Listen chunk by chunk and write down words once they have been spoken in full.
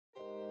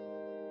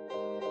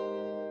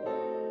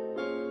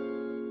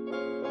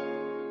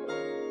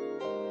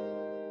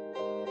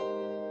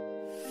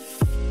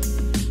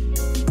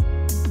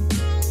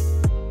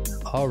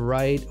All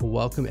right,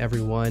 welcome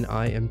everyone.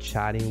 I am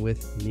chatting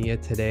with Nia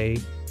today.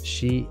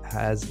 She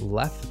has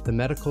left the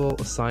medical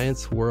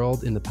science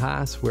world in the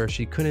past where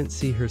she couldn't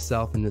see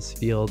herself in this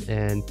field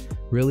and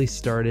really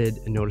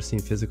started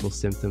noticing physical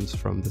symptoms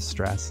from the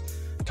stress.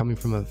 Coming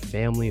from a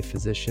family of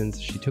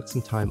physicians, she took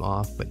some time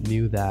off but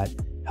knew that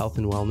health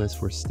and wellness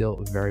were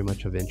still very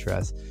much of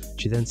interest.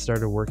 She then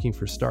started working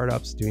for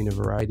startups, doing a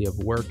variety of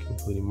work,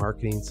 including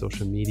marketing,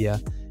 social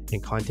media,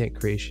 and content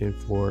creation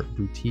for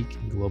boutique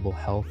and global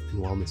health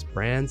and wellness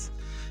brands.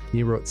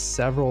 Nia wrote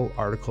several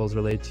articles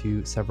related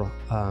to several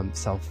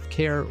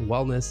self-care,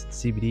 wellness,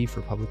 CBD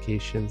for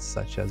publications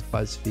such as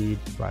BuzzFeed,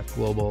 Thrive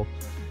Global,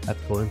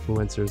 Ethical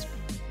Influencers,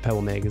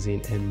 Pebble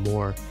Magazine, and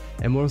more.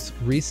 And most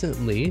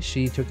recently,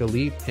 she took a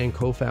leap and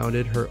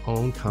co-founded her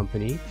own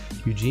company,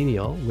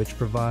 Eugenio, which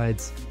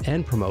provides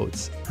and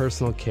promotes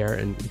personal care,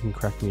 and you can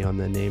correct me on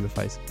the name if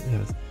I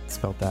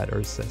spelled that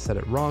or said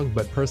it wrong,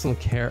 but personal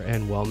care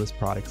and wellness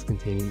products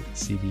containing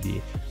CBD.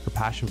 Her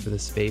passion for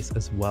this space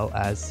as well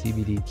as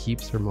CBD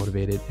keeps her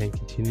motivated and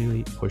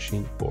continually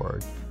pushing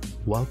forward.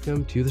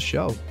 Welcome to the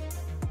show.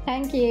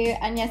 Thank you.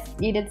 And yes,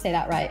 you did say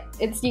that right.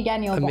 It's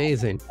Eugenio.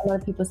 Amazing. A lot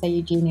of people say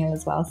Eugenio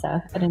as well,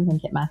 so I don't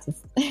think it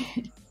matters.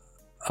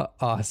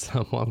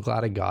 Awesome. Well, I'm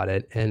glad I got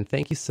it. And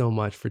thank you so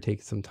much for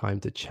taking some time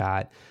to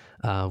chat.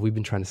 We've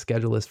been trying to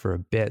schedule this for a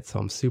bit, so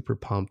I'm super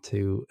pumped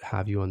to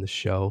have you on the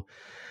show.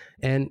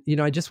 And,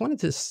 I just wanted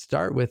to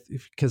start with,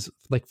 because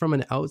like from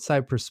an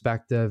outside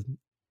perspective,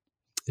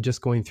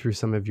 just going through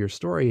some of your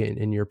story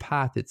and your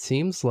path, it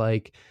seems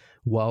like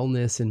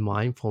wellness and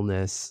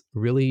mindfulness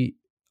really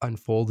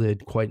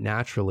unfolded quite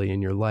naturally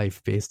in your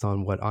life based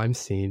on what I'm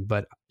seeing,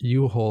 but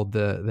you hold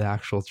the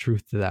actual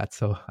truth to that.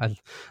 So I'd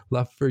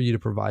love for you to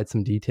provide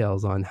some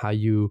details on how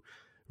you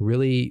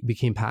really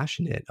became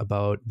passionate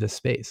about this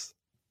space.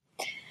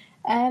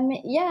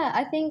 Yeah,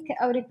 I think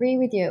I would agree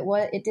with you.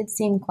 It did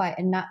seem quite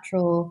a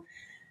natural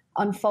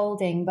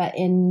unfolding, but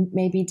in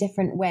maybe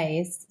different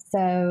ways.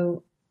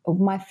 So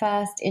my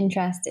first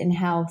interest in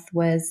health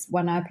was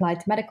when I applied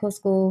to medical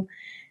school.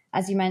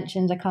 As you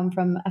mentioned, I come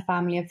from a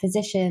family of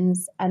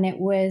physicians, and it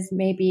was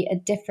maybe a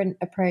different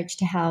approach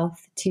to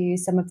health to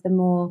some of the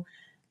more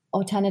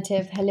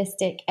alternative,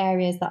 holistic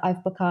areas that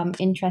I've become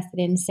interested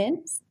in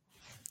since.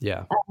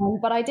 Yeah.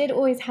 But I did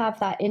always have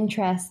that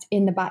interest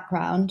in the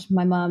background.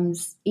 My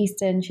mum's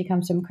Eastern, she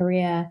comes from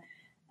Korea,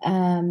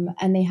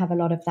 and they have a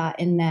lot of that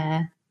in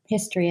their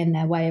history and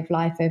their way of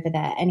life over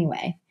there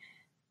anyway.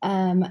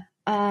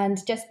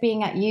 And just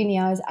being at uni,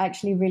 I was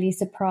actually really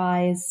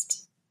surprised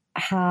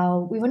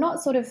how we were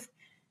not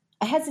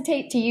I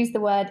hesitate to use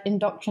the word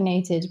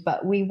indoctrinated,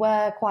 but we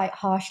were quite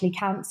harshly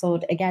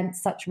counseled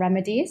against such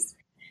remedies.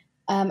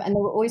 And they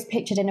were always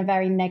pictured in a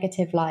very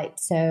negative light.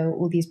 So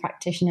all these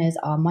practitioners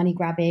are money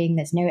grabbing,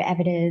 there's no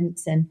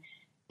evidence. And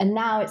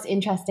now it's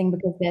interesting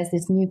because there's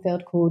this new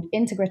field called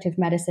integrative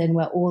medicine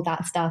where all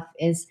that stuff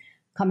is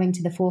coming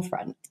to the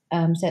forefront.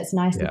 So it's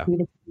nice to see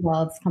the two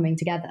worlds coming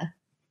together.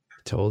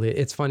 Totally.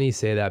 It's funny you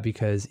say that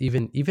because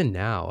even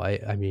now,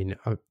 I mean,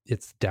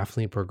 it's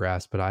definitely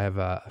progressed, but I have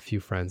a few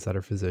friends that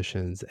are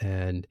physicians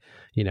and,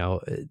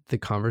 the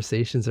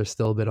conversations are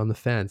still a bit on the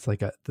fence,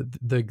 like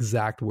the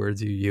exact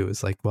words you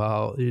use, like,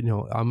 well,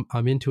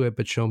 I'm into it,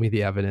 but show me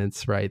the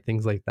evidence, right?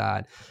 Things like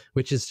that,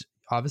 which is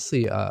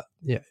obviously,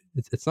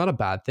 it's not a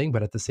bad thing,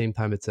 but at the same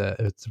time, it's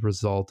a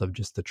result of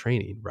just the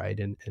training, right?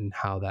 And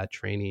how that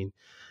training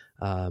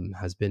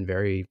has been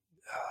very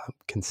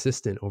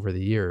consistent over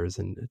the years,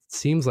 and it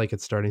seems like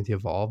it's starting to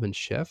evolve and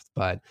shift.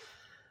 But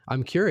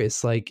I'm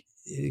curious, like,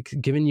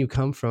 given you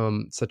come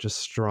from such a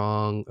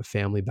strong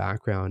family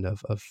background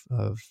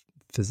of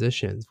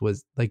physicians,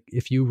 was like,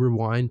 if you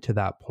rewind to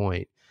that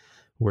point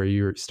where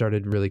you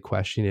started really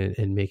questioning it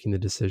and making the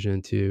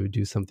decision to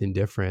do something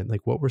different,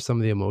 like what were some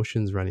of the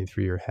emotions running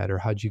through your head, or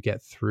how'd you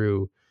get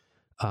through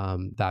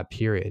that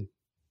period?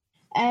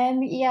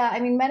 Yeah, I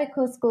mean,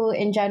 medical school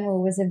in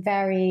general was a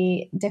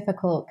very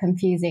difficult,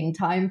 confusing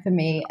time for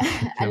me.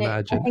 And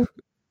I think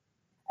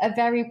a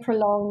very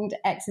prolonged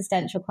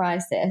existential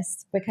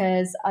crisis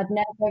because I'd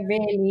never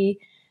really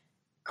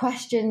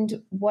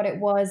questioned what it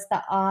was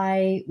that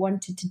I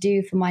wanted to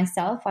do for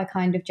myself. I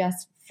kind of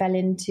just fell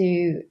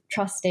into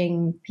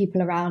trusting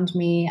people around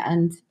me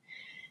and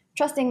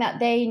trusting that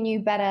they knew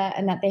better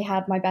and that they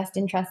had my best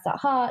interests at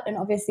heart. And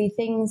obviously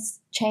things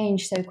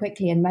change so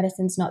quickly and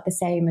medicine's not the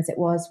same as it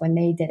was when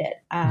they did it.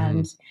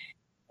 And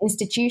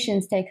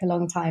institutions take a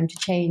long time to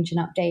change and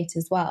update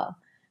as well.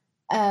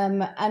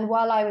 And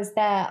while I was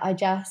there,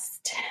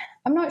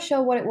 I'm not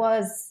sure what it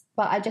was,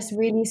 but I just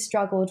really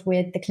struggled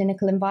with the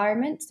clinical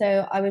environment.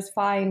 So I was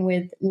fine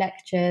with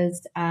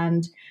lectures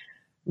and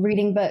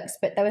reading books,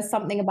 but there was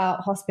something about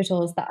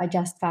hospitals that I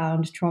just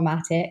found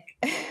traumatic.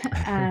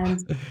 And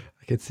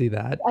I could see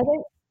that.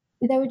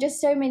 There were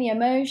just so many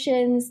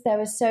emotions. There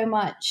was so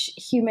much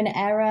human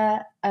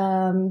error.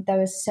 There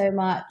was so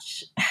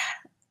much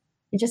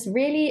just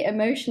really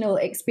emotional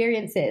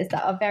experiences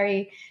that are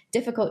very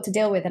difficult to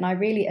deal with. And I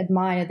really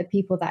admire the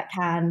people that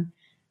can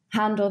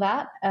handle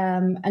that.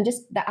 And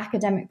just the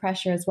academic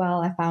pressure as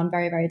well, I found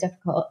very, very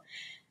difficult.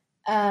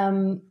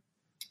 And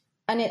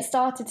it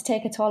started to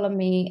take a toll on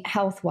me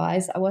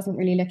health-wise. I wasn't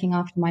really looking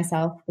after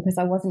myself because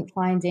I wasn't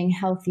finding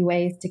healthy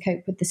ways to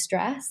cope with the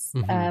stress.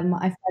 I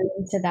fell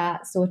into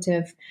that sort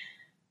of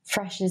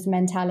freshers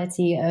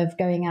mentality of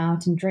going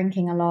out and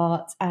drinking a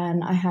lot.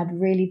 And I had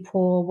really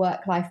poor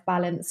work-life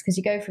balance because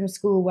you go from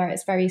school where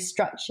it's very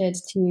structured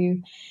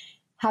to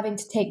having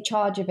to take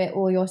charge of it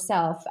all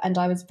yourself. And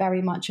I was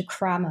very much a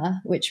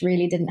crammer, which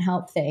really didn't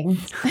help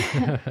things.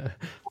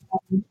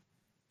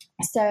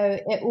 So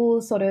it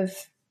all sort of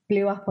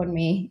blew up on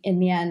me in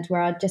the end,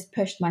 where I just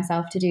pushed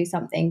myself to do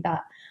something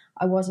that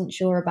I wasn't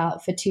sure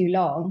about for too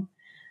long.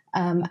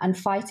 And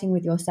fighting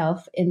with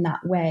yourself in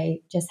that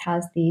way just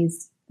has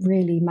these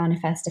really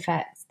manifest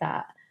effects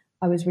that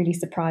I was really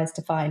surprised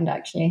to find,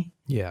 actually.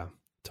 Yeah,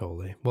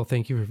 totally. Well,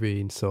 thank you for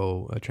being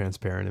so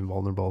transparent and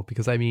vulnerable,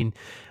 because I mean,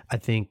 I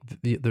think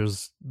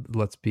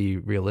let's be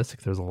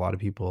realistic, there's a lot of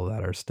people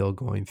that are still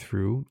going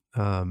through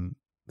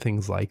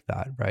things like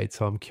that, right?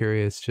 So I'm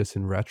curious, just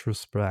in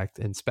retrospect,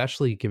 and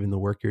especially given the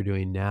work you're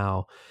doing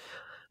now,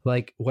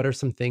 like what are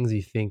some things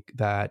you think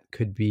that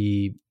could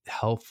be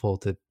helpful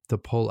to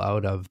pull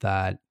out of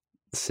that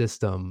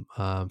system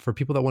for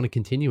people that want to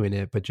continue in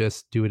it, but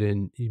just do it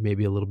in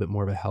maybe a little bit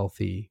more of a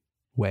healthy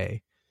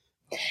way?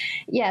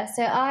 Yeah,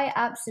 so I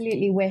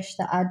absolutely wish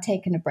that I'd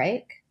taken a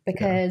break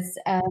because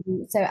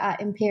so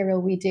at Imperial,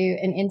 we do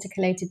an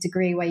intercalated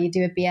degree where you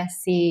do a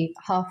BSc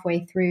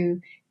halfway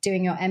through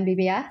doing your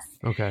MBBS.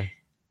 Okay.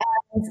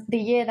 And the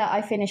year that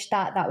I finished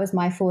that was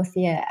my fourth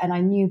year. And I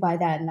knew by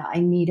then that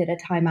I needed a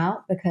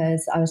timeout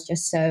because I was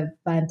just so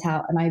burnt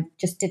out and I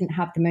just didn't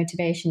have the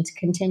motivation to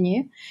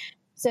continue.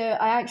 So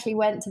I actually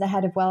went to the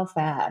head of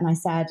welfare and I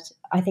said,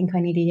 I think I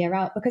need a year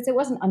out, because it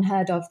wasn't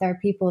unheard of. There are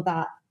people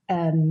that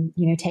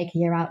take a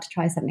year out to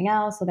try something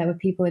else, or there were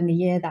people in the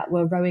year that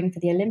were rowing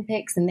for the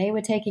Olympics and they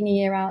were taking a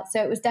year out.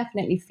 So it was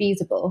definitely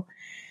feasible.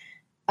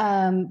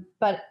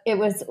 But it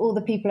was all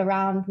the people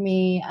around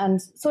me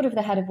and sort of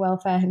the head of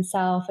welfare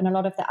himself and a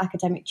lot of the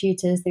academic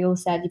tutors. They all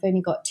said, you've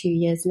only got 2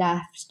 years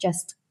left,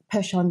 just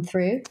push on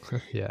through.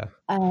 Yeah.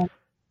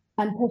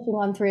 And pushing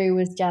on through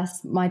was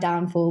just my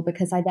downfall,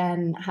 because I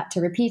then had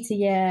to repeat a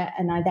year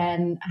and I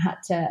then had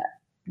to,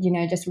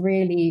 just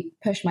really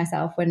push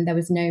myself when there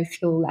was no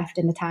fuel left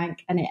in the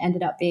tank. And it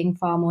ended up being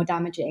far more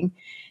damaging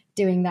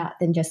doing that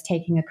than just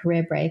taking a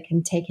career break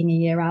and taking a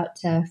year out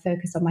to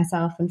focus on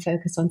myself and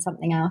focus on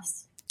something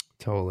else.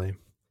 Totally.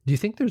 Do you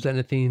think there's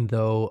anything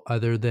though,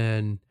 other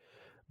than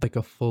like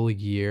a full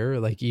year,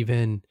 like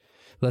even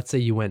let's say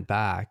you went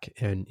back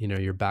and,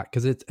 you're back,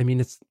 because it's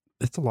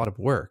a lot of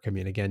work. I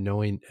mean, again,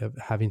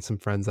 having some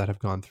friends that have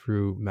gone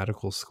through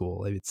medical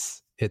school,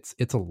 it's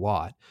a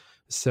lot.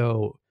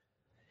 So,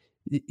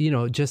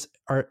 just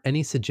are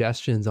any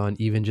suggestions on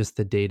even just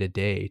the day to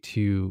day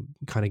to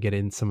kind of get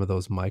in some of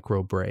those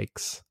micro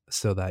breaks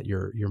so that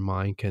your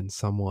mind can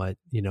somewhat,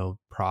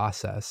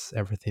 process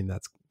everything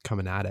that's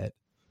coming at it?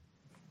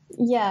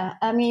 Yeah.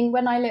 I mean,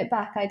 when I look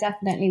back, I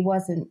definitely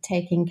wasn't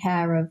taking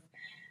care of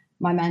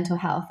my mental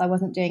health. I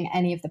wasn't doing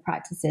any of the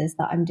practices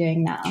that I'm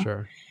doing now.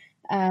 Sure.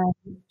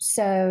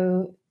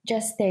 So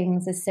just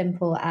things as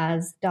simple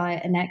as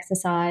diet and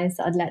exercise,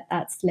 I'd let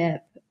that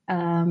slip.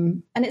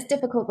 And it's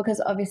difficult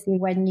because obviously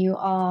when you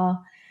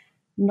are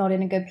not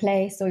in a good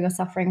place or you're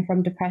suffering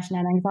from depression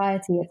and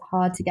anxiety, it's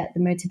hard to get the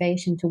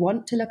motivation to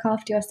want to look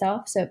after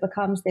yourself. So it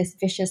becomes this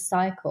vicious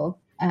cycle,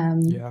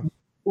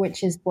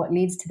 which is what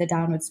leads to the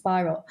downward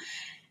spiral.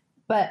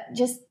 But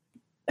just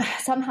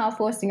somehow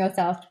forcing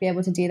yourself to be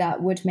able to do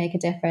that would make a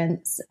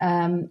difference.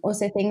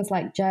 Also things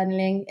like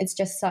journaling, it's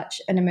just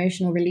such an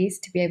emotional release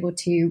to be able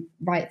to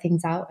write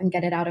things out and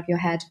get it out of your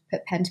head,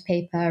 put pen to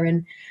paper.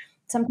 And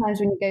sometimes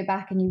when you go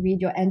back and you read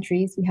your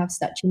entries, you have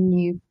such a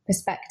new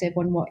perspective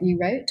on what you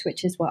wrote,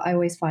 which is what I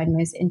always find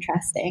most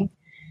interesting.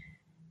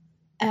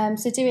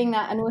 So doing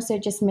that, and also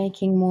just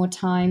making more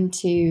time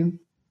to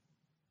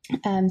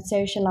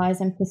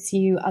socialize and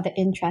pursue other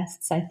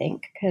interests, I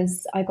think,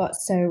 because I got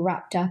so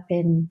wrapped up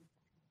in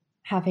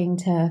having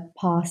to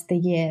pass the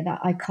year that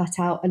I cut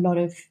out a lot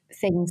of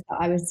things that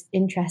I was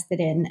interested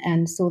in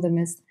and saw them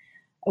as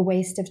a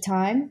waste of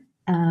time.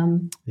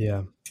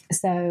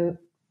 So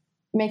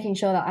making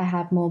sure that I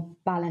have more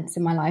balance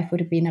in my life would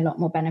have been a lot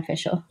more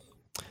beneficial.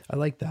 I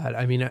like that.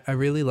 I mean, I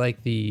really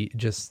like the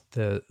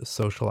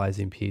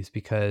socializing piece,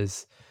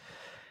 because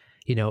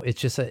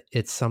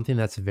it's something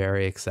that's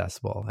very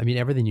accessible. I mean,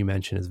 everything you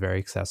mentioned is very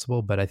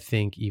accessible, but I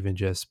think even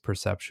just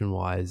perception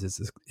wise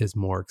is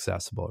more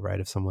accessible, right?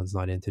 If someone's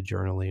not into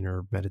journaling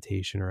or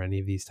meditation or any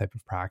of these type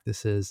of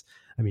practices,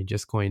 I mean,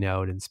 just going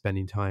out and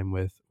spending time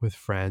with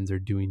friends or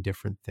doing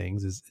different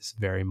things is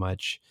very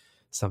much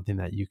something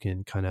that you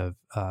can kind of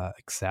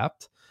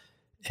accept.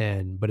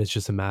 But it's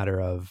just a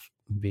matter of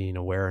being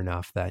aware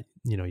enough that,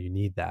 you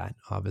need that,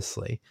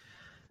 obviously.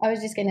 I was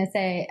just going to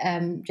say,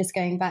 just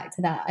going back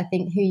to that, I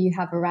think who you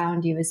have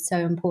around you is so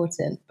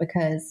important,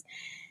 because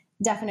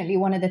definitely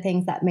one of the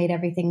things that made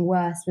everything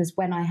worse was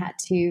when I had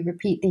to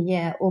repeat the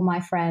year, all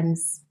my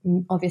friends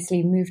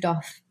obviously moved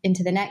off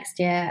into the next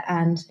year,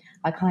 and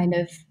I kind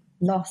of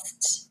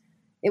lost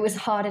it was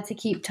harder to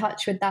keep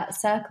touch with that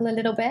circle a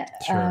little bit.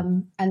 Sure.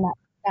 And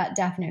that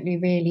definitely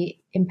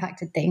really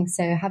impacted things.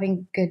 So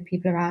having good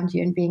people around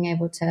you and being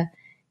able to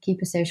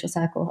keep a social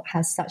circle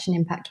has such an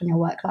impact on your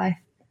work life.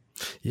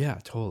 Yeah,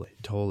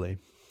 totally.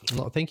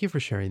 Well, thank you for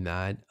sharing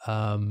that.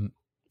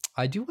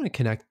 I do want to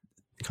connect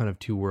kind of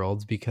two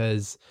worlds,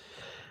 because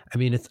I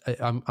mean,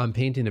 I'm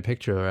painting a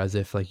picture as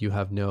if like you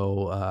have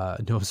no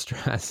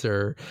stress,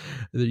 or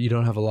you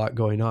don't have a lot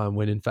going on,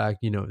 when in fact,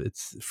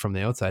 it's from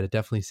the outside, it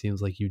definitely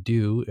seems like you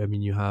do. I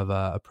mean, you have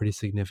a pretty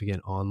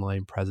significant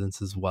online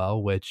presence as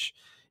well, which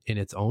in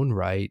its own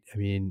right, I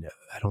mean,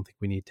 I don't think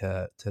we need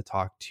to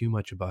talk too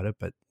much about it,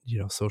 but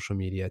social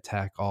media,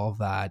 tech, all of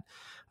that,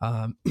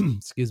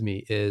 excuse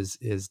me, is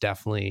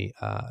definitely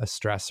a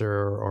stressor,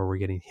 or we're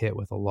getting hit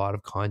with a lot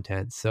of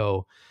content.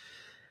 So,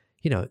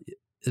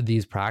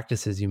 these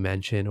practices you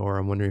mentioned, or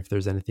I'm wondering if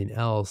there's anything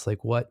else, like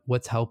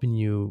what's helping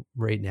you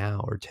right now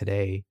or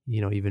today,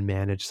 even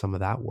manage some of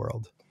that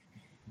world?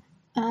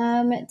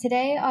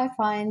 Today I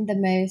find the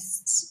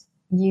most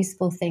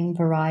useful thing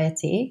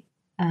variety.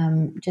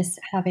 Just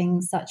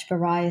having such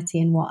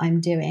variety in what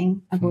I'm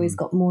doing. I've always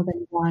got more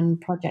than one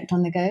project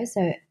on the go.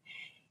 So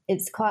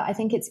I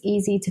think it's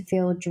easy to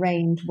feel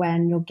drained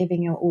when you're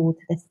giving your all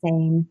to the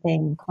same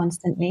thing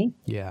constantly.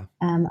 Yeah.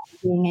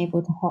 Being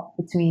able to hop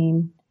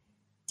between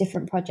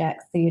different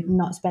projects, so you're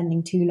not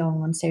spending too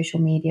long on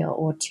social media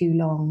or too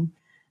long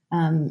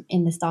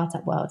in the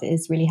startup world,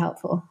 is really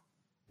helpful.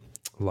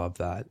 Love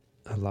that.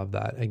 I love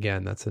that.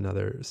 Again, that's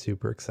another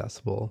super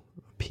accessible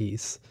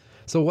piece.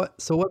 So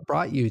what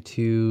brought you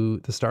to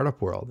the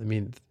startup world? I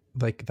mean,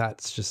 like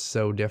that's just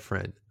so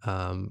different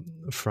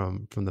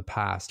from the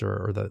past,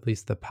 or at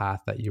least the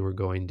path that you were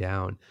going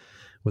down.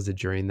 Was it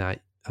during that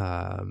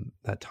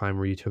time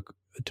where you took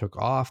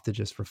off to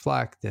just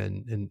reflect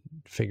and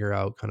figure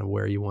out kind of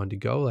where you wanted to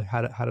go? Like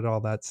how did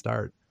all that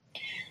start?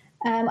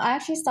 I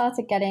actually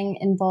started getting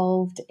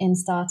involved in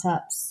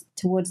startups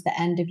towards the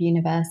end of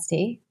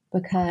university,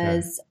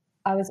 because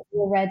I was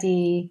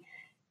already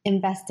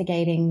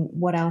investigating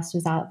what else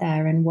was out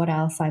there and what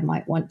else I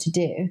might want to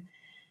do.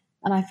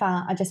 And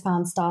I just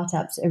found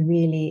startups a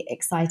really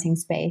exciting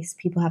space.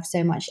 People have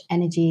so much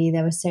energy.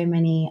 There were so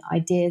many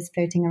ideas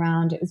floating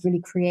around. It was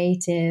really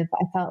creative.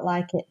 I felt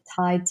like it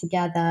tied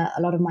together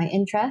a lot of my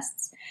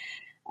interests.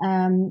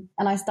 And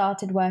I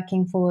started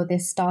working for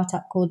this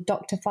startup called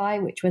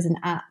Doctify, which was an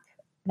app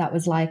that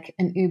was like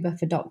an Uber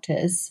for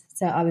doctors.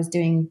 So I was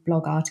doing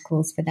blog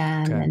articles for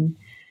them and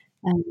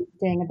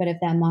doing a bit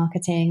of their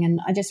marketing. And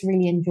I just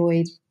really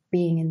enjoyed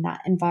being in that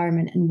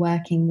environment and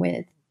working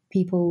with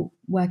people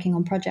working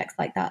on projects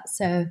like that.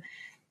 So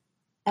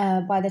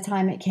by the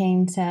time it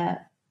came to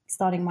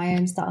starting my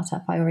own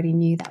startup, I already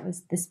knew that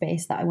was the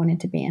space that I wanted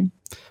to be in.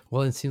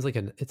 Well, it seems like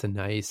it's a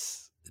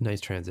nice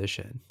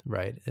transition,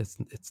 right?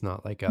 It's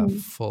not like a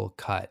full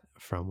cut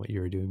from what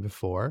you were doing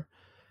before.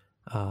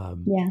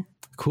 Yeah.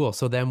 Cool.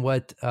 So then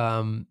what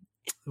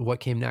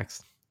came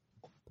next?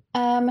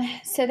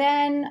 So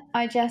then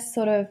I just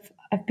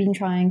I've been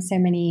trying so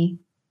many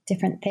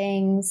different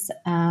things,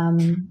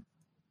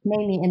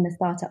 mainly in the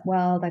startup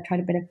world. I tried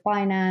a bit of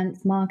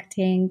finance,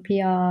 marketing,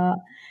 PR,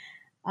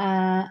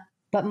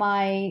 but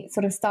my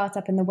sort of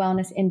startup in the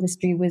wellness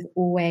industry was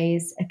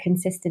always a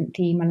consistent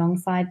theme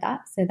alongside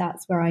that. So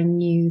that's where I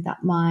knew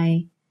that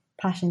my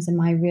passions and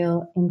my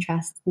real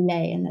interests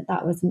lay, and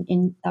that was an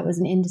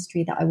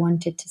industry that I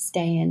wanted to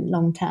stay in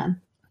long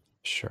term.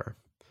 Sure.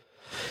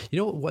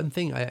 One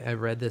thing I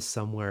read this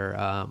somewhere.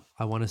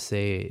 I want to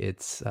say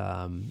it's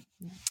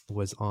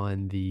was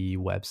on the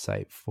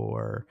website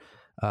for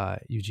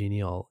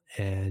Eugenio,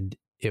 and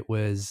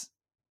it's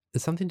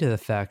something to the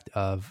effect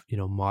of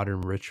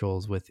modern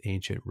rituals with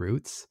ancient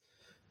roots.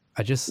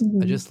 I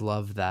just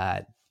love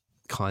that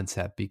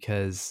concept,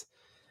 because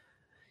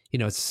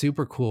it's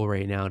super cool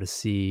right now to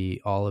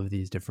see all of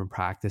these different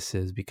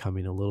practices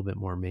becoming a little bit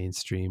more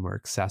mainstream or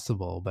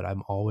accessible. But I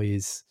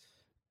always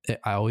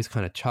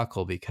kind of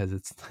chuckle, because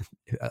it's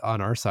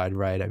on our side,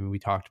 right? I mean, we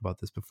talked about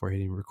this before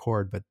hitting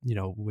record, but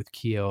with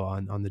Keo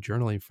on the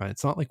journaling front,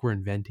 it's not like we're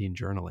inventing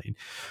journaling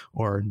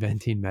or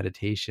inventing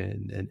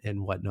meditation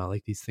and whatnot.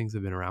 Like, these things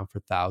have been around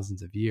for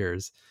thousands of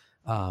years.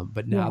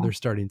 But now they're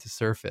starting to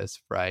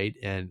surface, right?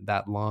 And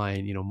that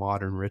line,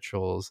 modern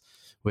rituals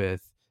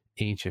with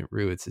ancient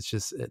roots,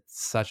 it's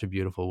such a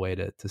beautiful way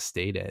to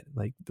state it.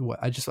 Like,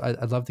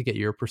 I'd love to get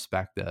your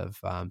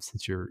perspective,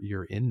 since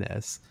you're in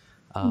this,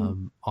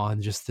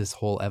 on just this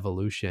whole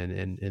evolution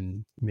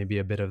and maybe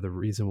a bit of the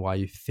reason why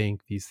you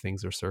think these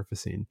things are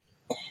surfacing.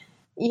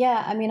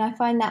 Yeah, I mean, I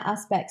find that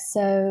aspect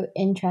so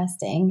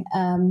interesting.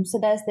 So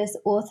there's this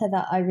author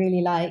that I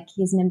really like.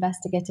 He's an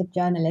investigative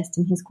journalist,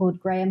 and he's called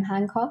Graham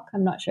Hancock.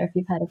 I'm not sure if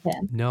you've heard of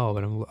him. No,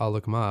 but I'll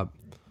look him up.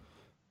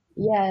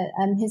 Yeah,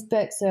 his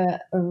books are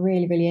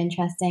really, really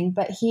interesting.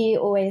 But he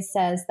always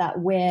says that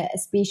we're a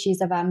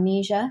species of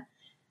amnesia,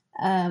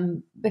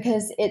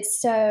 because it's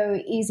so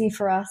easy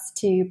for us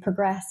to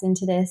progress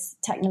into this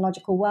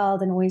technological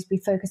world and always be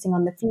focusing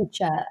on the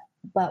future,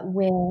 but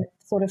we're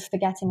sort of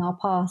forgetting our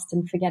past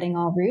and forgetting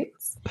our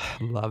roots.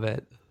 Love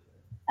it.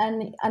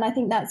 And I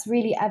think that's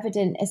really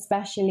evident,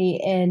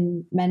 especially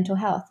in mental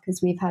health, because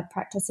we've had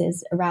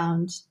practices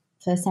around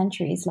for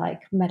centuries,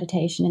 like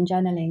meditation and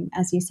journaling,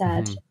 as you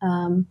said.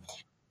 And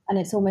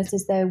it's almost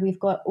as though we've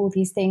got all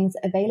these things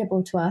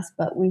available to us,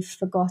 but we've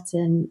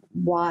forgotten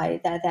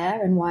why they're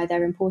there and why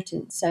they're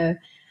important. So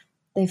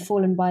they've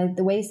fallen by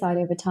the wayside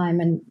over time,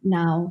 and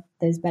now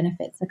those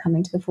benefits are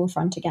coming to the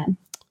forefront again.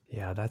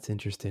 Yeah, that's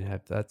interesting.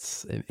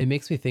 It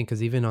makes me think,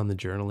 because even on the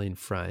journaling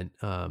front,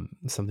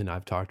 something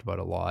I've talked about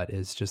a lot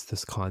is just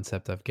this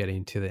concept of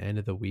getting to the end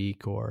of the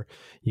week, or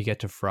you get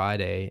to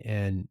Friday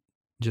and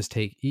just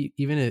take,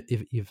 even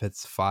if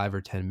it's 5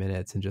 or 10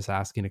 minutes, and just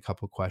asking a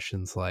couple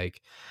questions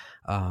like,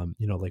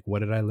 like, what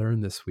did I learn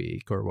this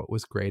week, or what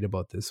was great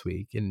about this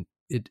week? And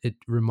it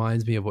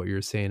reminds me of what you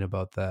were saying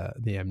about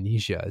the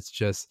amnesia. It's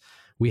just,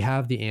 we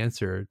have the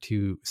answer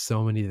to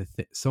so many of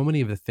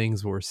the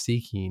things we're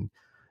seeking.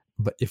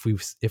 But if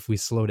we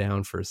slow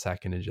down for a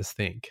second and just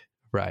think,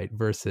 right,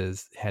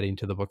 versus heading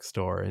to the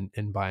bookstore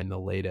and buying the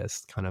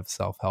latest kind of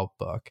self-help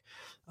book,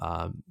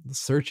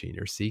 searching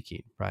or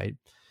seeking, right?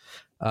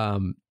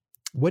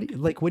 What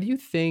do you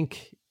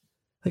think?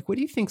 Like, what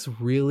do you think's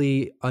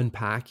really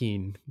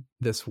unpacking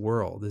this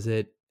world? Is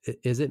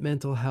it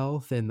mental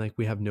health, and like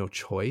we have no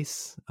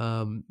choice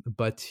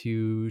but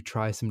to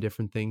try some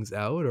different things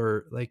out?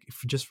 Or like,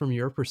 just from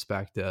your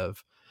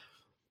perspective,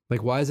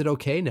 like, why is it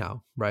okay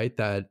now, right,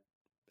 that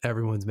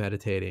everyone's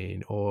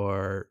meditating,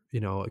 or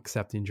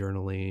accepting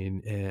journaling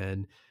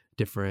and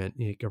different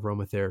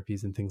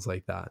aromatherapies and things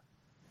like that?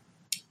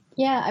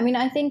 Yeah, I mean,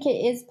 I think it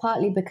is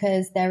partly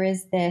because there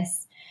is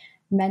this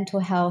mental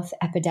health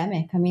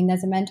epidemic. I mean,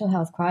 there's a mental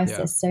health crisis.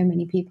 Yeah. So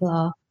many people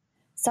are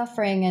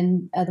suffering,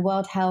 and the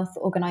World Health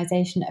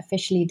Organization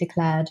officially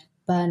declared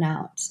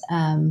burnout,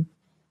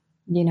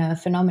 a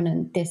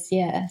phenomenon this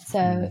year.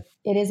 So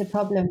it is a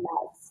problem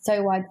that's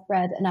so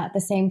widespread, and at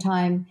the same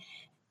time,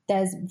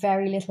 there's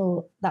very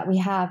little that we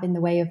have in the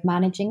way of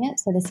managing it.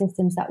 So the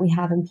systems that we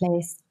have in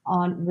place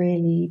aren't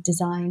really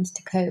designed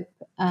to cope.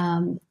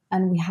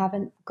 And we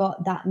haven't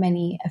got that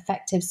many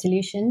effective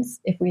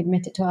solutions, if we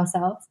admit it to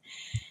ourselves.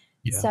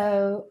 Yeah.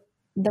 So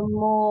the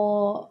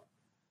more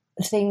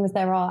things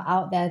there are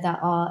out there that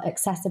are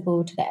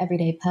accessible to the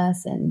everyday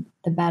person,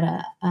 the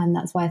better. And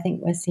that's why I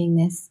think we're seeing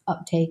this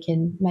uptake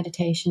in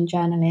meditation,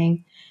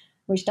 journaling,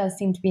 which does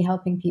seem to be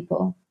helping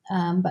people.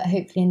 But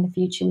hopefully in the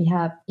future we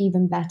have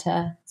even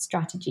better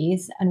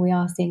strategies, and we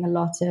are seeing a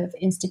lot of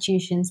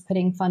institutions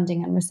putting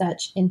funding and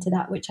research into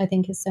that, which I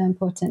think is so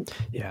important.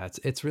 Yeah,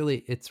 it's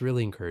really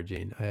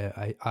encouraging.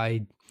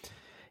 I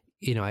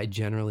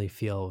generally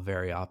feel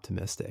very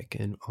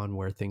optimistic on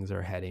where things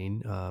are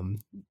heading.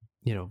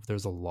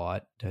 There's a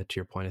lot, to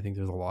your point, I think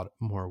there's a lot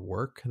more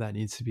work that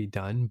needs to be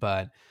done,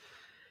 but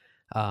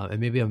and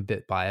maybe I'm a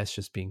bit biased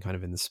just being kind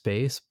of in the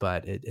space,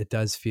 but it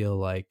does feel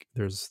like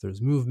there's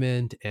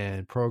movement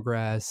and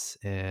progress.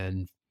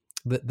 And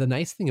the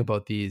nice thing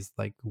about these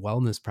like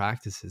wellness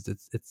practices,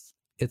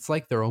 it's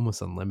like they're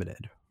almost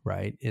unlimited,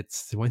 right?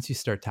 It's once you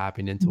start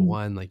tapping into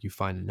one, like you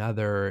find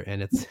another,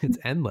 and it's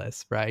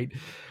endless, right?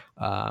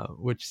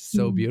 Which is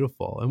so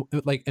beautiful.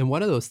 And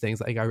one of those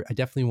things, like I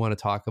definitely want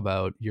to talk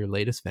about your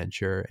latest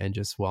venture and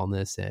just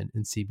wellness and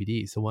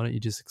CBD. So why don't you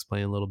just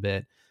explain a little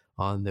bit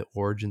on the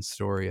origin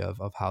story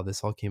of how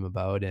this all came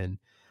about? And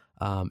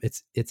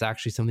it's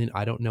actually something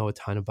I don't know a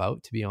ton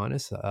about, to be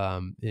honest.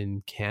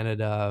 In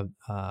Canada,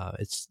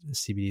 it's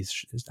CBD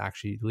is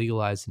actually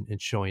legalized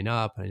and showing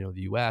up. I know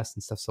the US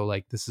and stuff. So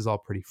like, this is all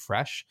pretty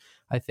fresh,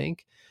 I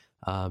think.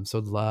 So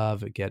I'd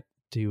love to get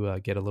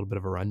a little bit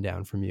of a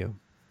rundown from you.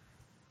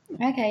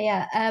 Okay,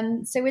 yeah.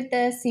 So with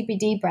the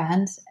CBD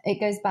brand,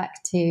 it goes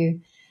back to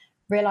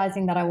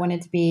realizing that I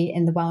wanted to be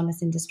in the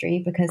wellness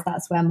industry because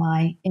that's where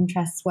my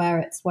interests were.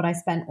 It's what I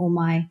spent all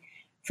my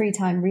free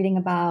time reading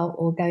about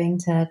or going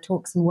to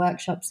talks and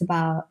workshops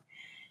about.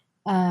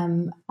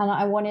 And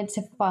I wanted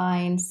to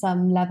find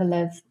some level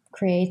of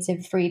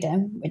creative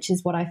freedom, which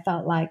is what I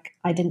felt like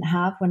I didn't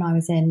have when I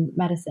was in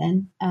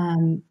medicine.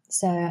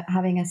 So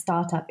having a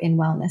startup in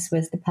wellness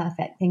was the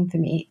perfect thing for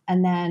me.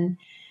 And then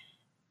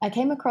I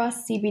came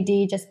across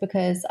CBD just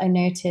because I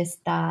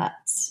noticed that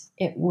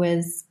it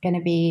was going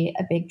to be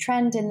a big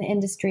trend in the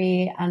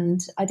industry,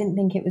 and I didn't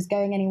think it was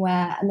going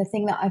anywhere. And the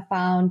thing that I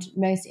found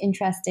most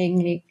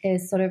interesting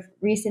is sort of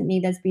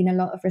recently there's been a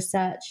lot of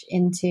research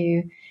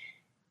into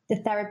the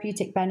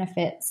therapeutic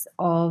benefits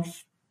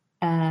of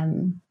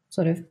a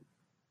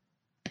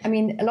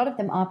lot of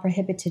them are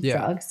prohibited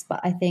drugs,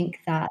 but I think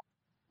that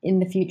in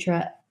the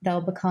future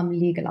they'll become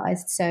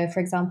legalized. So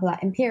for example,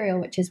 at Imperial,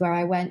 which is where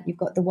I went, you've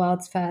got the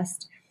world's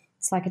first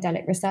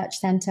psychedelic research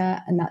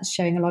center, and that's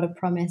showing a lot of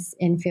promise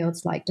in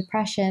fields like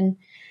depression.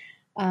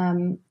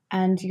 And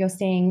you're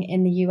seeing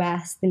in the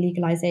US the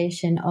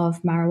legalization of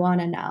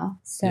marijuana now.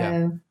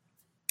 So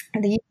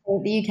the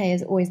UK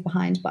is always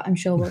behind, but I'm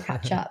sure we'll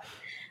catch up.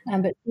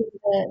 But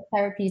the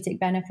therapeutic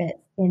benefits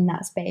in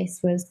that space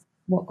was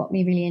what got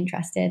me really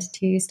interested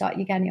to start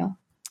Eugenio.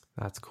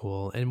 That's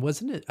cool. And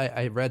wasn't it,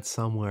 I read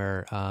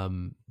somewhere,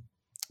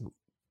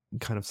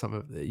 kind of some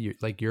of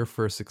your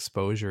first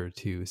exposure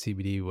to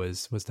CBD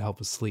was to help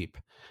with sleep.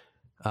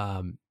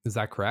 Is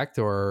that correct?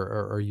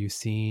 Or are you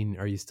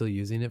still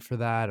using it for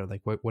that? Or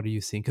like, what are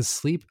you seeing? Because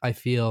sleep, I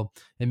feel,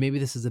 and maybe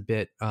this is a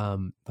bit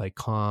like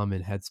Calm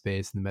and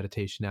Headspace and the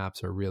meditation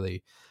apps are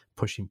really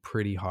pushing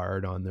pretty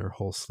hard on their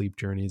whole sleep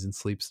journeys and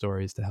sleep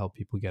stories to help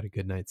people get a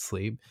good night's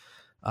sleep.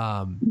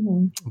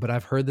 But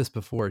I've heard this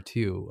before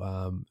too,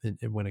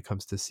 when it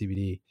comes to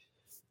CBD.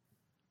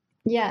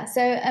 Yeah.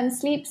 So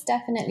sleep's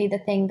definitely the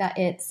thing that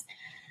it's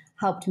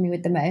helped me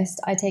with the most.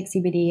 I take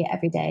CBD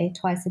every day,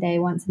 twice a day,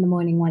 once in the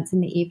morning, once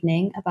in the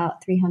evening,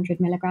 about 300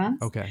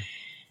 milligrams. Okay.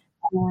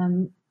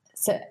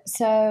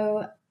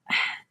 So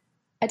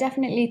I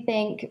definitely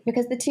think,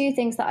 because the two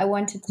things that I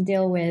wanted to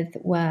deal with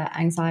were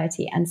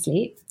anxiety and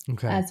sleep.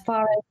 Okay. As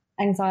far as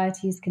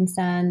anxiety is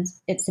concerned,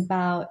 it's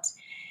about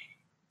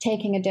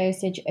taking a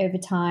dosage over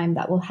time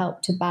that will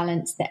help to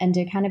balance the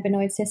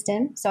endocannabinoid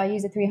system. So I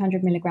use a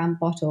 300 milligram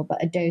bottle,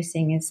 but a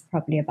dosing is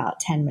probably about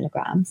 10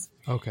 milligrams.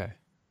 Okay.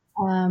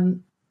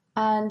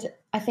 And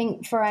I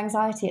think for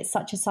anxiety, it's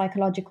such a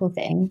psychological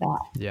thing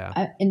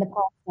that in the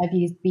past I've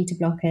used beta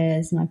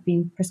blockers and I've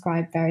been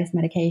prescribed various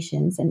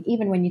medications. And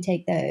even when you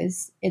take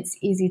those, it's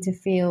easy to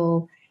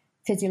feel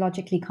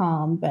physiologically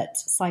calm, but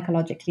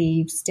psychologically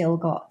you've still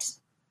got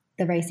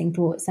the racing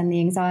thoughts and the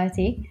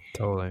anxiety.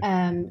 Totally.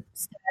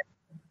 So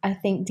I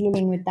think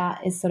dealing with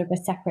that is sort of a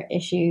separate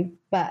issue.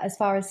 But as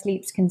far as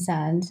sleep's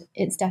concerned,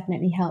 it's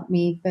definitely helped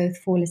me both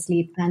fall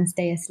asleep and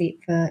stay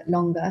asleep for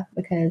longer,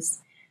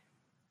 because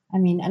I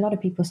mean, a lot of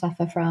people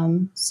suffer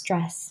from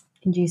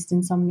stress-induced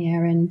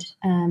insomnia, and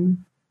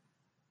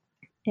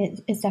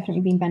it's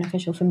definitely been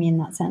beneficial for me in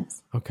that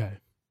sense. Okay.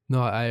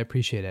 No, I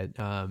appreciate it.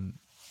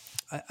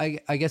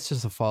 I guess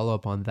just a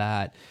follow-up on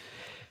that,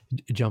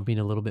 jumping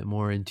a little bit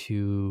more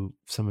into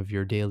some of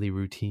your daily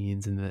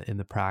routines and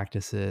the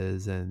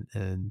practices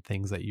and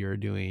things that you're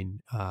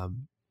doing,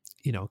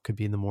 could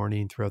be in the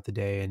morning, throughout the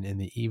day, and in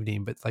the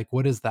evening, but like,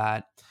 what does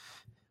that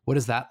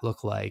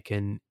look like?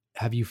 And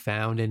have you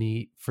found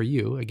any, for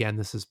you, again,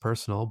 this is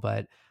personal,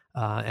 but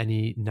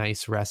any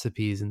nice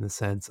recipes in the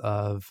sense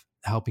of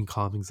helping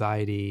calm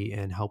anxiety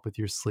and help with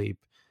your sleep,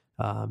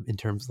 in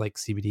terms like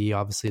CBD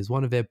obviously is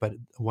one of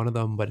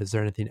them, but is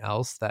there anything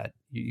else that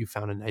you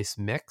found a nice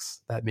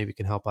mix that maybe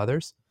can help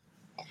others?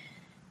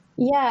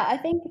 Yeah, I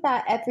think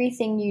that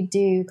everything you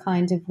do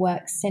kind of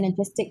works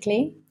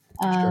synergistically.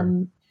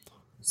 Sure.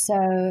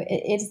 So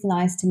it is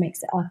nice to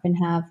mix it up and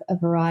have a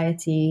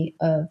variety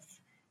of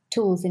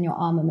tools in your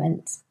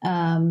armament.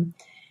 And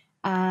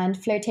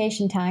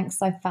flotation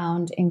tanks I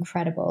found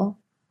incredible.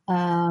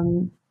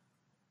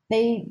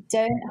 They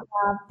don't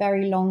have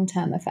very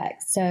long-term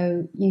effects.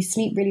 So you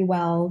sleep really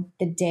well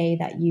the day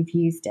that you've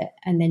used it,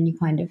 and then you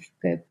kind of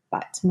go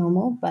back to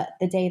normal. But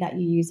the day that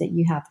you use it,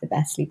 you have the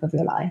best sleep of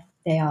your life.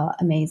 They are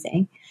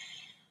amazing.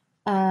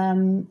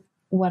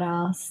 What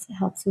else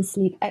helps with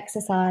sleep?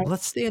 Exercise.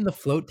 Let's stay in the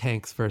float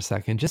tanks for a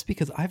second, just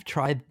because I've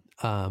tried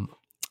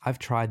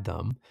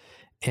them.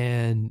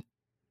 And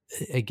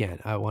again,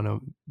 I want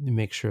to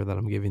make sure that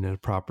I'm giving it a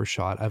proper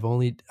shot. I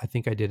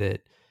think I did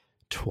it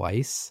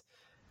twice.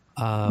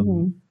 I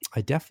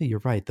definitely,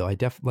 you're right though.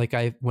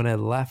 When I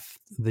left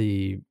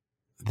the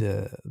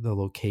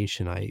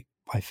location, I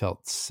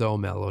felt so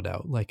mellowed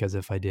out, like as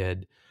if I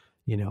did,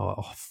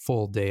 a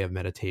full day of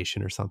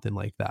meditation or something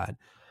like that.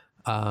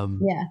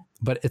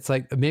 But it's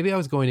like, maybe I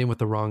was going in with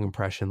the wrong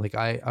impression. Like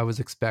I was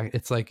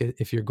it's like,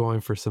 if you're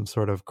going for some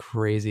sort of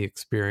crazy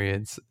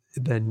experience,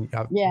 then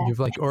you've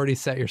like already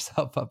set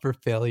yourself up for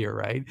failure.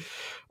 Right.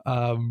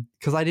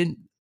 Cause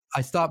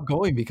I stopped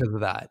going because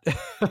of that.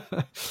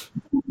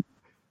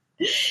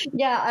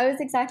 Yeah, I was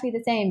exactly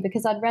the same,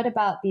 because I'd read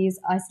about these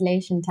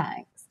isolation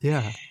tanks.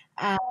 Yeah.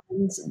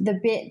 And the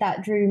bit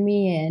that drew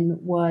me in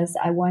was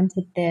I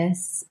wanted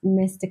this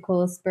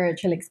mystical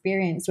spiritual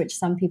experience, which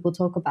some people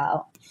talk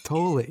about.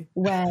 Totally.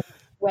 Where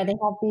they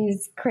have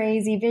these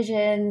crazy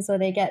visions, or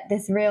they get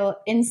this real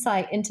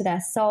insight into their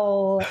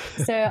soul.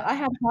 So I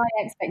had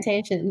high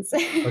expectations.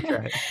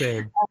 Okay,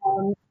 same.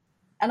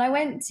 And I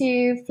went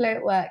to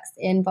Floatworks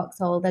in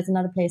Vauxhall. There's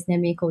another place near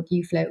me called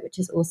UFloat, which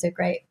is also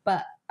great.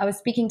 But I was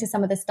speaking to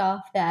some of the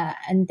staff there,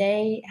 and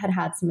they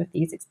had some of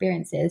these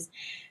experiences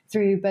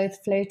through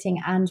both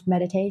floating and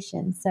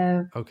meditation.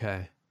 So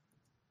okay,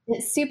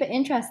 it's super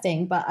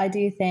interesting. But I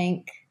do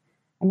think,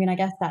 I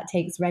guess that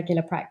takes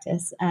regular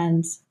practice,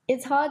 and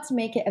it's hard to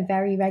make it a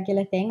very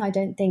regular thing. I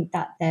don't think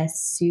that they're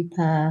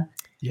super,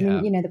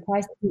 the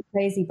price is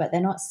crazy, but they're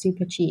not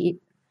super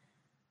cheap.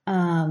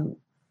 And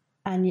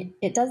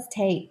it does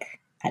take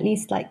at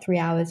least like 3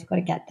 hours. You've got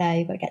to get there,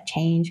 you've got to get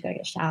changed, you've got to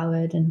get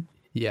showered, and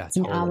it's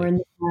an hour in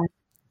the car.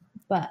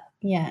 But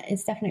yeah,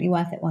 it's definitely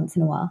worth it once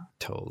in a while.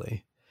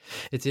 Totally.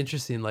 It's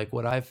interesting, like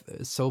what I've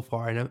so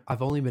far, and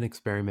I've only been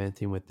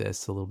experimenting with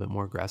this a little bit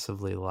more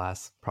aggressively the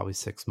last probably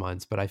 6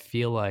 months, but I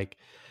feel like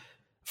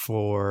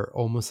for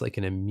almost like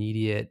an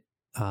immediate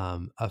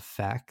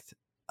effect,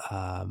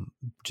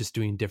 just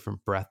doing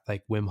different breath,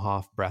 like Wim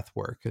Hof breath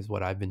work is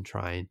what I've been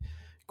trying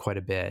quite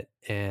a bit.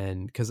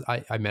 And because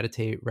I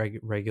meditate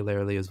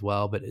regularly as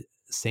well, but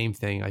same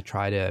thing. I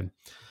try to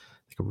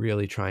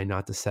really try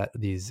not to set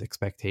these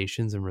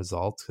expectations and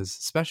results, because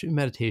especially in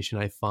meditation,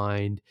 I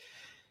find,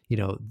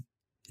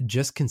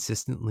 just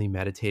consistently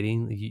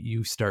meditating,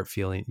 you start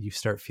feeling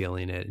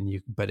it,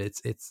 and but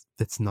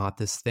it's not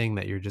this thing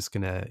that you're just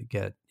going to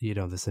get,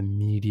 this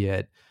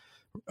immediate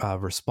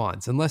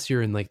response, unless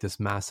you're in like this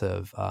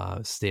massive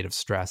state of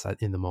stress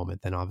in the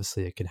moment. Then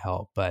obviously it could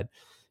help. But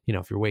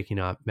if you're waking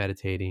up,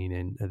 meditating,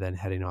 and then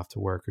heading off to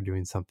work or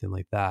doing something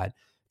like that,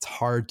 it's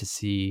hard to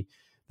see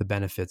the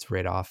benefits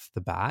right off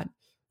the bat.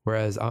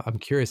 Whereas I'm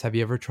curious, have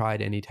you ever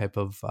tried any type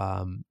of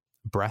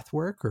breath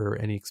work or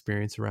any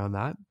experience around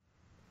that?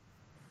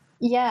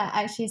 Yeah,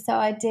 actually. So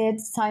I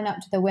did sign up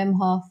to the Wim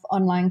Hof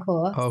online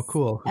course. Oh,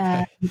 cool.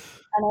 Okay.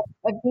 And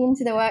I've been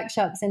to the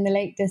workshops in the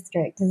Lake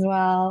District as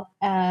well.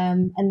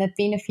 And there've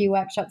been a few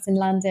workshops in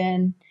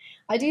London.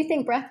 I do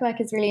think breathwork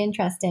is really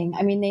interesting.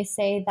 I mean, they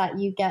say that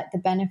you get the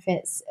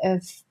benefits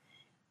of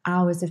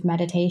hours of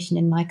meditation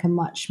in like a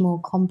much more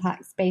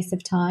compact space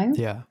of time.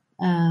 Yeah.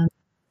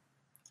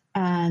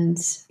 And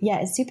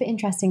yeah, it's super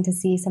interesting to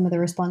see some of the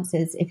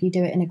responses if you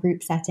do it in a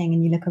group setting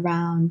and you look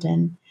around,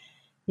 and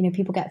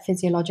people get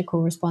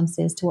physiological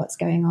responses to what's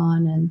going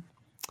on, and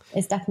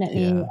it's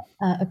definitely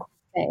a cool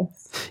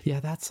space. Yeah,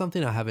 that's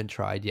something I haven't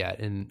tried yet,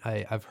 and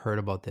I've heard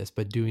about this,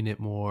 but doing it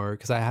more,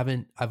 because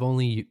I've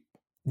only,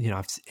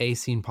 I've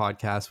seen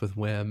podcasts with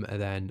Wim, and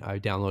then I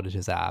downloaded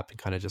his app and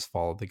kind of just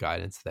followed the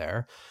guidance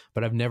there,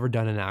 but I've never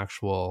done an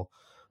actual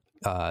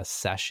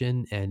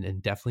session,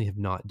 and definitely have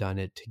not done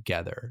it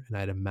together. And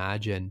I'd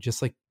imagine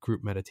just like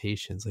group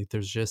meditations, like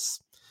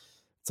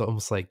it's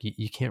almost like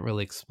you can't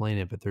really explain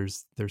it, but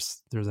there's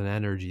an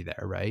energy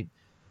there, right?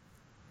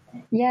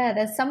 Yeah,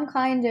 there's some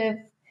kind of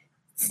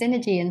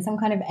synergy and some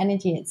kind of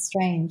energy. It's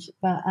strange.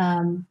 But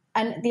and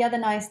the other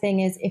nice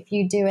thing is, if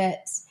you do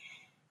it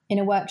in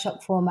a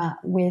workshop format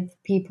with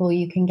people,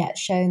 you can get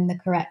shown the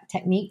correct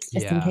techniques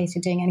just in case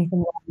you're doing anything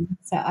wrong.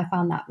 So I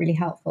found that really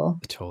helpful.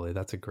 Totally.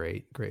 That's a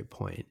great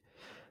point.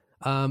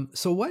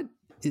 So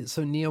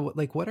Nia,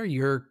 what are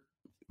your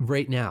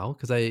right now,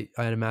 because I'd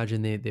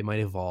imagine they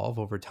might evolve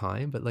over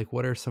time, but like,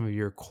 what are some of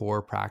your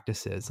core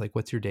practices? Like,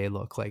 what's your day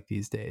look like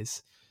these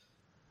days?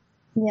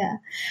 Yeah.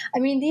 I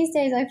mean, these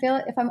days,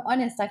 if I'm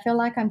honest, I feel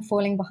like I'm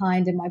falling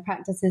behind in my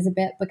practices a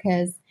bit,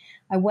 because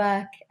I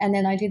work and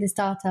then I do the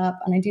startup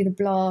and I do the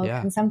blog.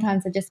 Yeah. And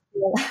sometimes I just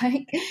feel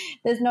like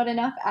there's not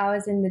enough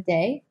hours in the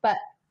day. But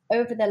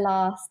over the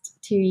last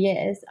 2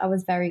 years, I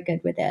was very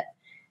good with it.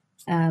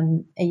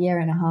 A year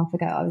and a half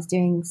ago, I was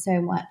doing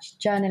so much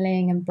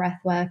journaling and breath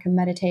work and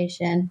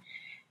meditation.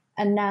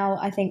 And now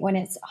I think when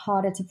it's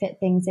harder to fit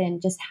things in,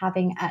 just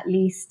having at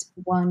least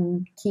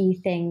one key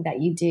thing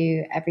that you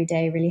do every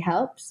day really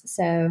helps.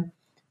 So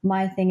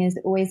my thing is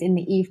always in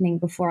the evening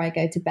before I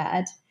go to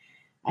bed.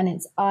 And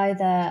it's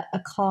either a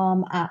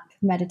Calm app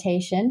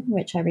meditation,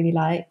 which I really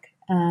like.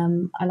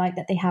 I like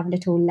that they have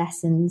little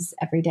lessons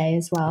every day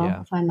as well.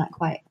 Yeah. I find that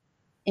quite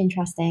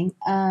interesting.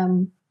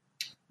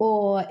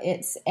 Or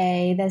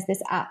there's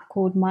this app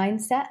called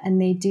Mindset,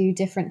 and they do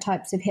different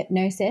types of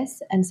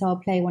hypnosis. And so I'll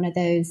play one of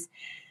those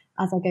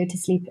as I go to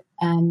sleep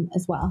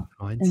as well.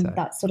 Mindset. And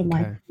that's sort of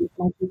my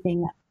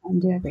thing that I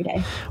do every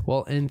day.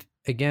 Well, and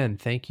again,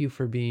 thank you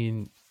for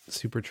being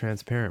super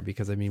transparent,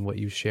 because I mean, what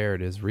you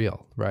shared is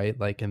real, right?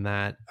 Like, and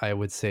that I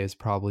would say is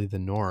probably the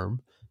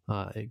norm,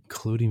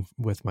 including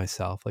with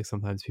myself. Like,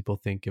 sometimes people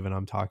think, given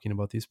I'm talking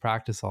about these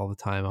practices all the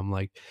time, I'm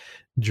like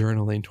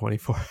journaling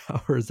 24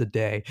 hours a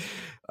day.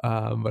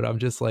 But I'm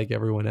just like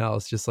everyone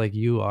else, just like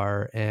you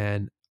are.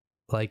 And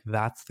like,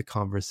 that's the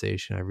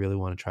conversation I really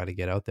want to try to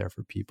get out there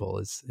for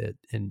people,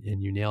 and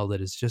you nailed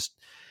it. It's just,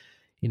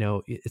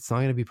 it's not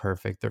going to be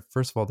perfect.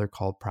 First of all, they're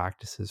called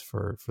practices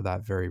for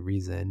that very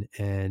reason.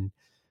 And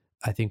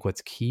I think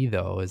what's key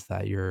though, is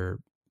that you're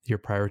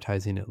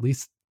prioritizing at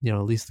least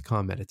the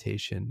Calm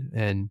meditation.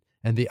 And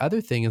the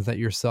other thing is that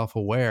you're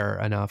self-aware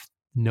enough,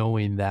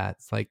 knowing that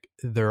like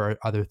there are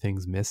other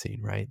things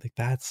missing, right? Like,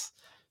 that's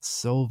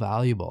so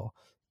valuable.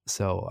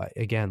 So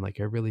again, like,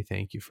 I really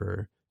thank you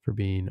for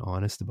being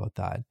honest about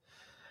that.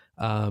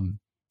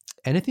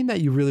 Anything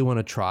that you really want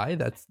to try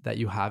that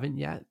you haven't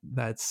yet,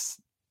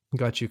 that's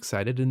got you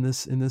excited in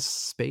this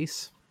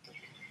space?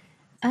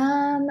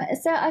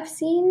 So I've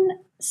seen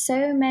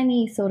so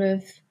many sort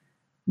of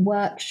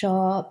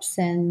workshops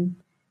and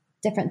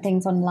different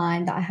things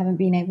online that I haven't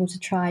been able to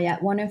try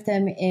yet. One of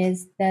them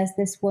is, there's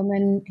this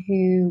woman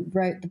who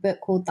wrote the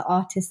book called The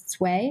Artist's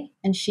Way,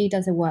 and she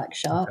does a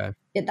workshop.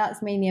 Okay.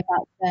 That's mainly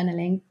about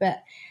journaling,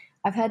 but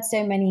I've heard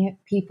so many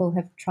people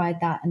have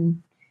tried that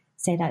and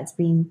say that it's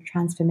been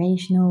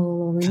transformational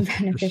or really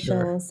beneficial.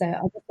 Sure. So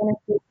I just want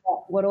to see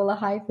what all the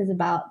hype is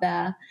about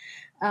there.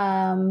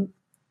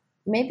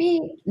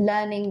 Maybe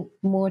learning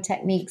more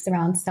techniques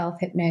around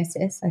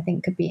self-hypnosis, I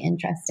think, could be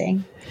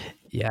interesting.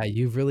 Yeah,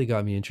 you've really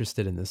got me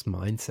interested in this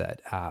Mindset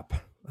app.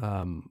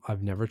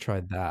 I've never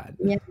tried that.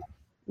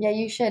 Yeah,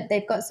 you should.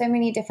 They've got so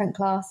many different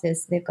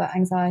classes. They've got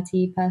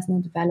anxiety,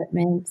 personal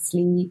development,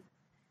 sleep,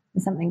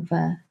 and something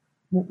for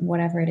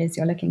whatever it is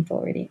you're looking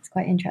for, really. It's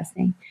quite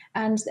interesting.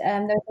 And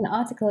there was an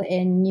article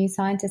in New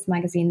Scientist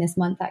magazine this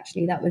month,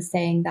 actually, that was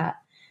saying that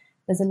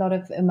there's a lot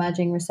of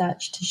emerging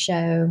research to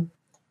show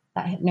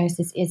that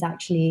hypnosis is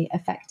actually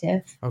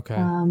effective. Okay.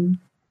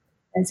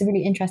 It's a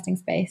really interesting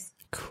space.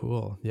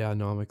 Cool. Yeah,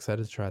 no, I'm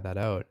excited to try that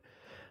out.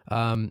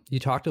 You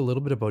talked a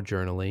little bit about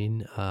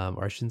journaling,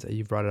 or I shouldn't say,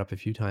 you've brought it up a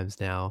few times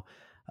now.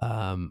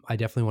 I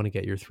definitely want to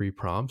get your 3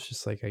 prompts,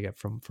 just like I get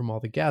from all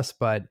the guests,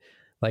 but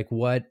like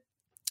what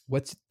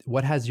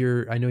has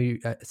your, I know you,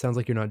 it sounds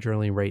like you're not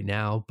journaling right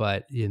now,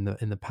 but in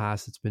the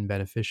past it's been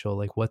beneficial.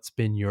 Like what's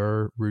been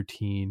your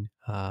routine,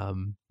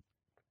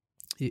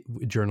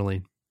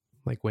 journaling?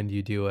 Like when do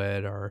you do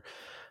it, or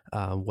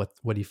what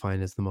do you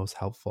find is the most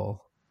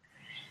helpful?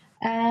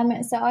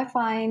 So I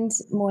find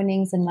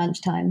mornings and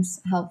lunchtimes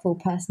helpful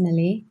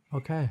personally.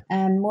 Okay.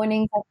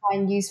 Mornings I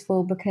find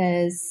useful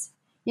because,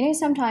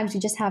 sometimes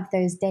you just have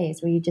those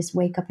days where you just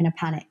wake up in a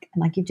panic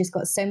and like you've just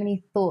got so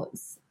many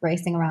thoughts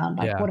racing around.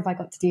 Like, what have I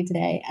got to do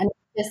today? And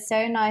it's just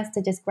so nice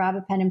to just grab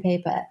a pen and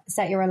paper,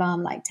 set your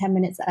alarm like 10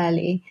 minutes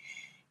early,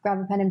 grab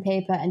a pen and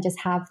paper and just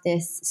have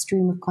this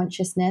stream of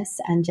consciousness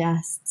and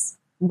just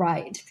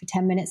write for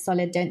 10 minutes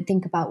solid. Don't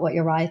think about what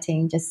you're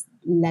writing. Just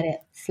let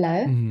it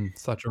flow.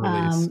 Such a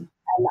release.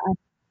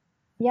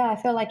 I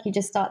feel like you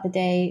just start the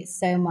day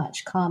so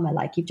much calmer.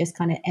 Like you've just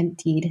kind of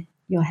emptied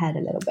your head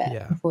a little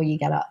bit before you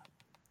get up.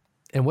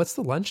 And what's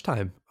the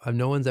lunchtime?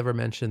 No one's ever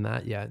mentioned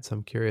that yet. So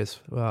I'm curious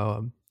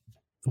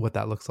what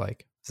that looks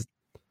like.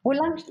 Well,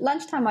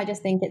 lunchtime, I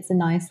just think it's a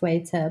nice way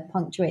to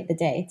punctuate the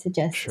day, to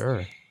just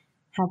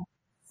have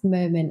this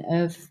moment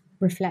of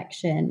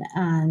reflection.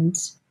 And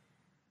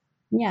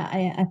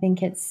I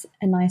think it's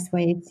a nice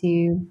way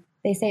to,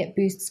 they say it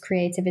boosts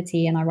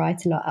creativity, and I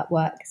write a lot at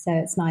work. So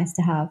it's nice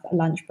to have a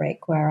lunch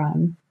break where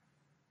I'm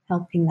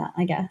helping that,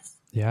 I guess.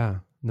 Yeah,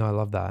 no, I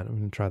love that. I'm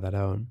going to try that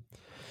out.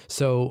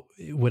 So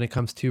when it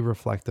comes to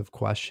reflective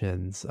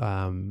questions,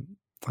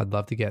 I'd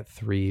love to get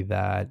 3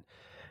 that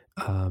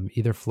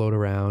either float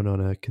around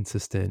on a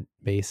consistent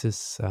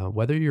basis,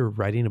 whether you're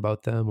writing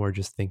about them or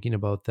just thinking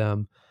about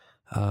them.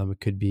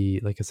 It could be,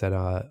 like I said,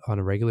 on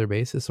a regular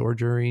basis or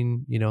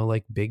during,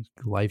 like big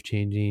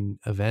life-changing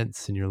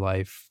events in your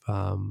life,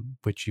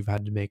 which you've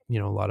had to make, a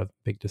lot of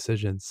big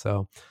decisions.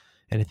 So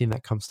anything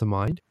that comes to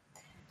mind?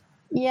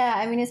 Yeah,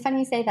 I mean, it's funny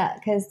you say that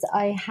because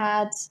I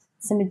had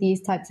some of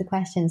these types of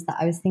questions that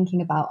I was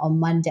thinking about on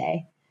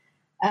Monday.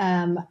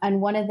 And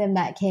one of them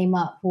that came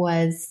up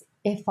was,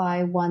 if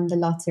I won the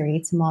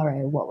lottery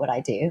tomorrow, what would I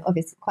do?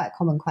 Obviously, quite a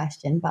common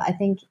question, but I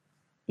think,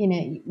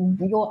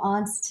 your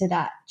answer to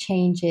that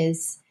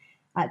changes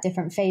at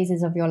different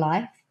phases of your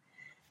life.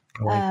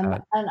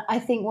 And I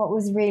think what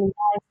was really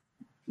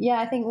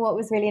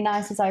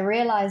nice is I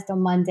realized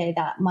on Monday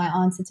that my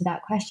answer to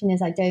that question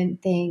is I don't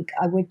think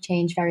I would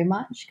change very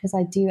much, because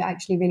I do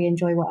actually really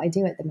enjoy what I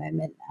do at the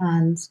moment.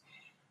 And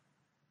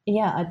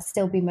I'd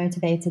still be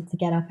motivated to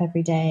get up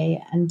every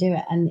day and do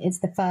it. And it's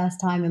the first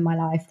time in my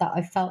life that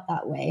I felt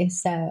that way.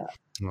 So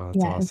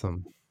that's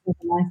awesome. It's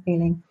a nice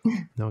feeling.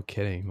 No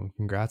kidding. Well,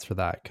 congrats for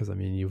that. Because I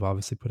mean, you've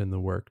obviously put in the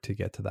work to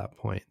get to that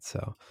point.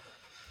 So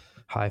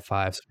high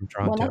fives from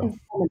Toronto.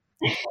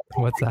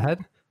 What's that?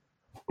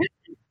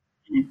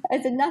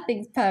 I said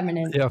nothing's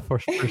permanent. Yeah, for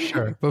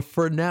sure. But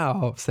for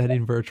now,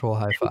 sending virtual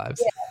high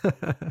fives.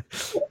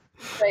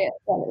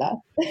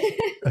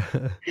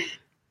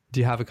 Do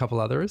you have a couple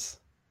others?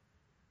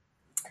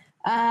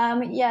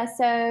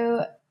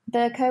 So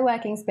the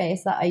co-working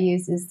space that I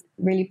use is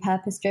really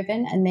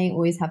purpose-driven, and they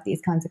always have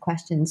these kinds of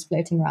questions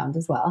floating around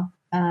as well.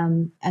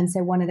 And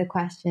so one of the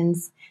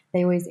questions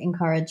they always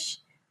encourage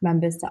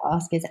members to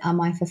ask is,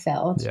 am I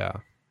fulfilled? Yeah.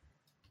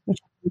 Which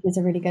I think is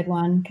a really good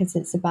one, because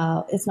it's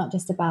not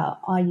just about,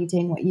 are you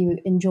doing what you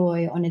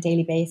enjoy on a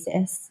daily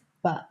basis,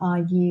 but are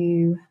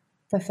you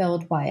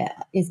fulfilled by it?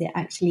 Is it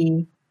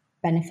actually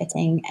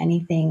benefiting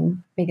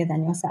anything bigger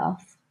than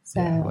yourself? So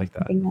I like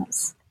that. I think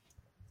that's...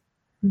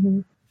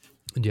 Mm-hmm.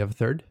 Do you have a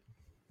third?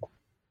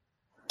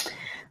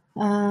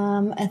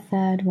 A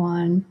third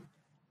one.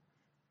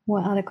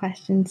 What other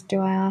questions do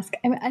I ask?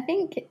 I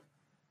think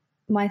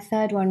my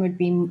third one would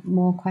be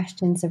more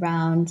questions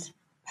around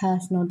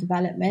personal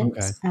development,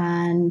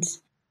 and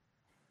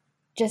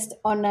just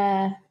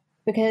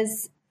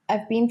because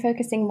I've been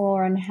focusing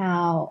more on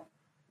how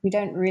we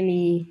don't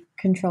really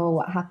control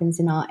what happens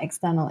in our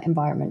external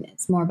environment.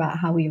 It's more about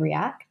how we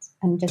react,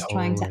 and just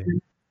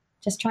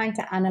trying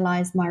to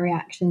analyze my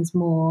reactions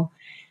more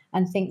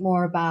and think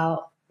more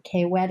about,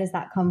 okay, where does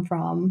that come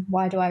from?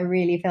 Why do I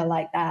really feel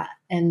like that?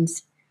 And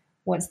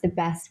what's the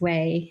best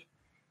way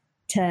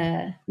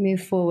to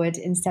move forward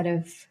instead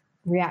of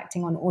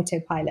reacting on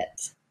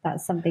autopilot?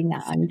 That's something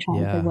that I'm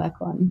trying to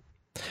work on.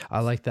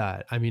 I like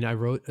that. I mean,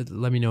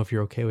 let me know if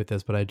you're okay with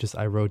this, but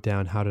I wrote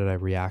down, how did I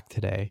react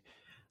today?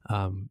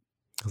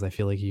 Because I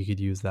feel like you could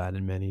use that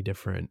in many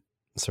different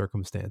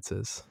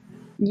circumstances.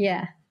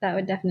 Yeah, that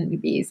would definitely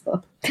be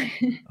useful.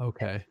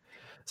 Okay.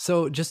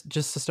 So just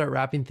to start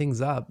wrapping things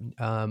up,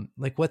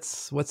 like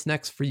what's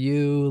next for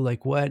you?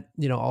 Like what,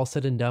 all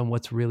said and done,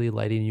 what's really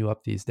lighting you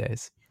up these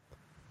days?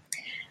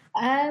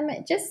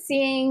 Just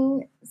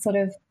seeing sort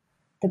of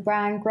the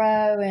brand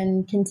grow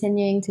and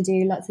continuing to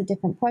do lots of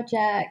different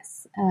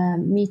projects,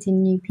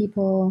 meeting new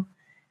people.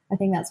 I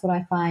think that's what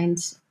I find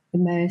the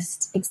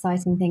most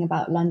exciting thing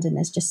about London.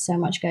 There's just so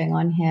much going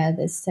on here.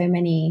 There's so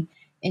many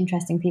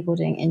interesting people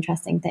doing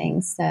interesting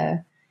things. So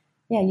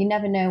yeah, you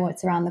never know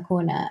what's around the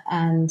corner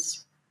and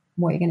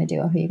what you're going to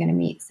do or who you're going to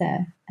meet. So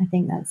I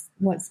think that's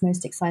what's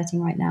most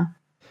exciting right now.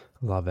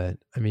 Love it.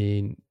 I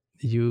mean,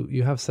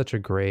 you have such a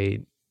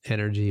great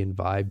energy and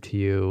vibe to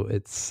you.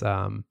 It's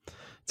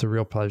a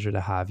real pleasure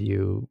to have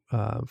you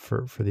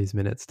for these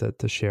minutes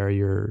to share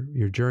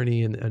your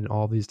journey and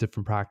all these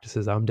different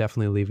practices. I'm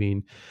definitely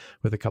leaving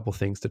with a couple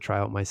things to try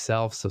out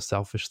myself. So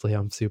selfishly,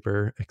 I'm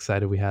super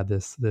excited we had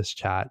this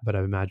chat, but I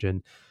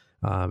imagine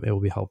it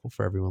will be helpful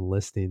for everyone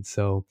listening.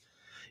 So,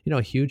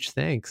 huge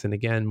thanks. And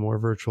again, more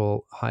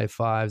virtual high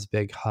fives,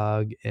 big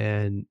hug,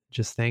 and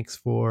just thanks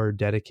for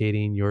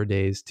dedicating your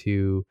days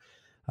to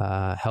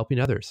helping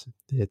others.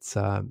 It's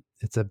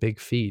a big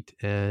feat,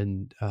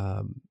 and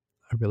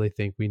I really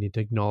think we need to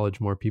acknowledge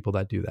more people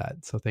that do that.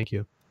 So thank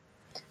you.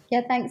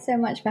 Yeah, thanks so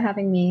much for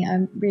having me.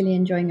 I'm really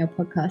enjoying your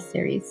podcast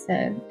series.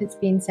 So it's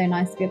been so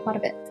nice to be a part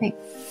of it.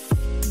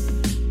 Thanks.